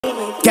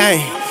Gang.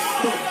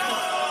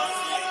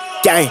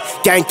 Gang,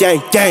 gang,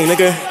 gang, gang,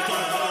 nigga.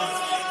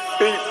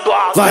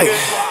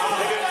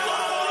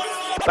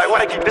 Like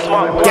why they keep this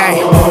one? Gang,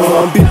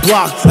 I'm big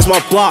block, that's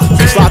my block.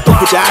 Slide through,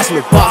 put your ass in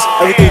the box.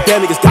 Everything damn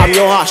niggas got me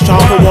on hot.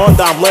 Tryna put one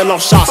down, I'm laying off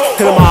shots.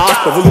 Killing my house,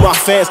 but really my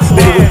fans.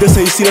 Nigga with this,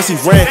 and he seen us, he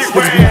ran.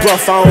 Niggas be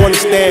bluff, I don't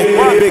understand.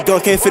 Big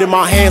gun can't fit in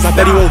my hands, I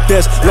bet he won't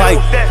diss.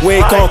 Like, we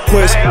ain't gon'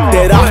 quit.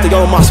 Dead off, they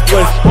on my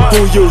split.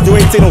 Who you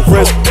ain't take no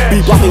risk. B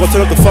block, they gon'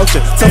 turn up the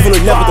function. Tough on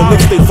the never, the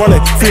niggas they running.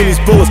 Feeling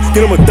these bullets,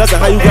 get them a dozen.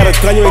 How you got a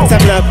gun, you ain't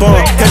tapping that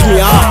bomb. Catch me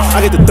out,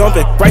 I get the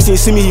dumping. Bryson,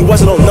 you see me, he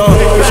wasn't on none.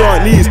 Bitch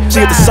on her knees,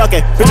 she get the sucking.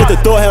 Bitch at the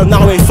door, hell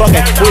now, we ain't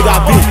fucking. We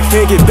got beat,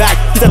 he ain't get back.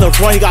 He's at the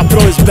front, he got put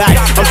on his back.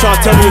 I'm trying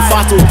to tell me if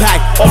I to pack.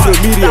 Off of the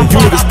media, you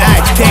niggas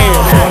act. Damn,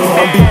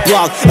 I'm big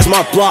block, that's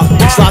my block.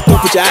 Slide through,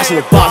 put your ass in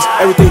the box.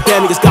 Everything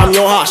damn niggas got me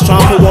on hot.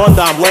 Trying to put one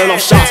down, I'm laying off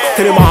shots.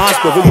 Hitting my house,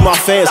 but really my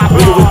fans.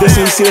 Nigga with this,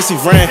 and he seen us, he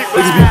ran.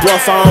 Niggas be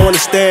bluff, I don't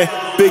understand.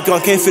 Big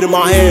gun can't fit in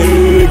my hand.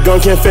 Big gun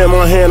can't fit in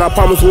my hand. I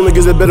promise little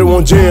niggas that better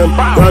won't jam.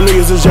 Y'all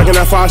niggas is jacking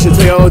that fire shit.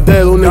 Tell y'all all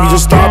day, little niggas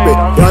just stop it.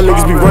 Y'all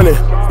niggas be running.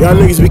 Y'all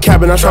niggas be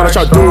capping. I try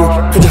to doom.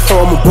 Put your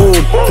phone, I'ma boom.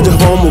 Put your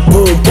phone, I'ma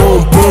boom,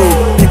 boom,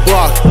 boom.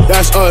 Block,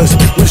 that's us.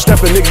 We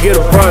steppin', nigga, get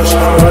a brush.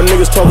 Y'all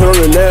niggas talking on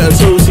the net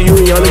until we see you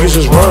and y'all niggas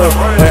just run.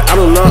 Like, I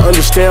do not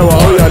understand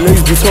why all y'all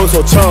niggas be talking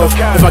so tough.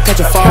 If I catch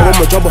a fire,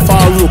 I'ma drop a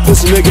fire, you a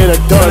pussy nigga in the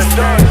dust.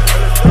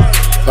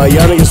 Like,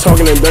 y'all niggas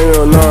talking and banging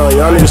on none.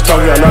 Y'all niggas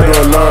talking, y'all not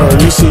doing none.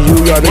 We see you,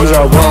 y'all niggas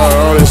are wrong. I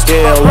don't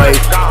understand, like,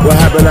 what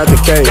happened at the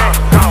K?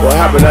 What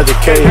happened at the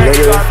K,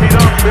 nigga?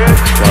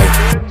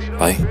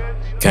 Like,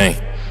 gang.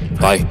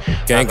 Like,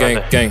 gang,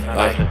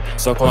 like,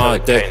 suck on my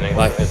dick,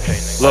 like,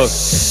 look,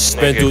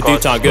 spin through deep,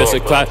 tryna get us a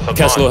clap,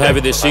 catch a little heavy,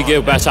 then she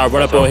get whacked, try to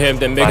run up on him,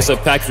 then make us a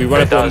pack, if he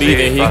run up on me,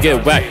 then he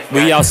get whacked,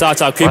 we outside,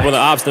 try to creep on the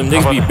ops, them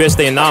niggas be bitch,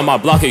 they not on my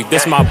block,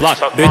 this my block,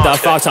 big dot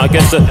 5, tryna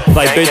get us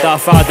like, big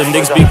dot 5, them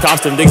niggas be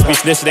cops, them niggas be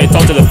snitching, they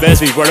talk to the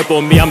feds, if he run up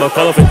on me, I'ma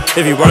call up,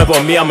 if he run up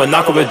on me, I'ma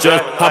knock up a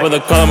judge, hop in the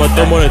car, I'ma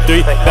throw more than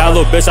 3, bad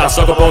little bitch, I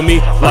suck up on me,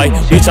 like,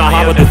 he tryna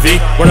hop on the V,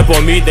 run up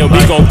on me, then we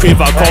gon'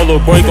 creep, I call little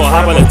boy, he gon'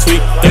 hop on the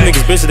tweet, them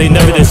niggas bitches, they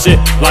never did shit.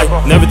 Like,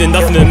 never did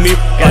nothing to me.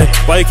 Like,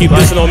 why you keep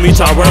dissing on me?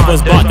 Try to run up on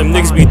his block. Them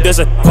niggas be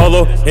dissing.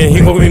 Colo, and he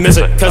gon' be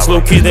missing. Catch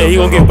little key, then he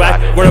gon' get back.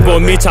 Run up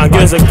on me, try to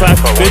get us a clap.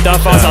 Big dot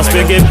 5, try to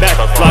spin, get back.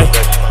 Like,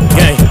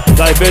 gang.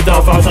 Like, big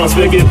dot 5, try to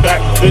spin, get back.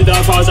 Big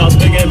dot 5, try to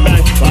spin, get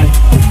back. Like,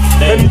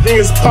 anything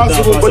is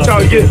possible, but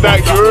y'all get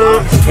back, you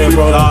heard?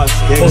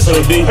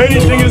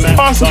 Anything is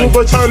possible,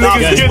 but y'all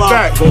niggas get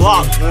back.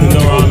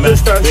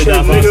 This that shit,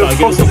 nigga.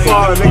 Fuck the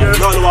fire, nigga.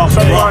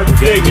 Somebody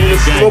big,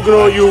 smoking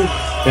on you.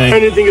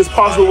 Anything is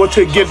possible, but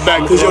you get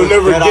back, cause you'll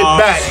never get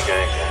back.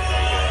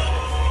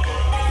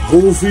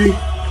 Goofy.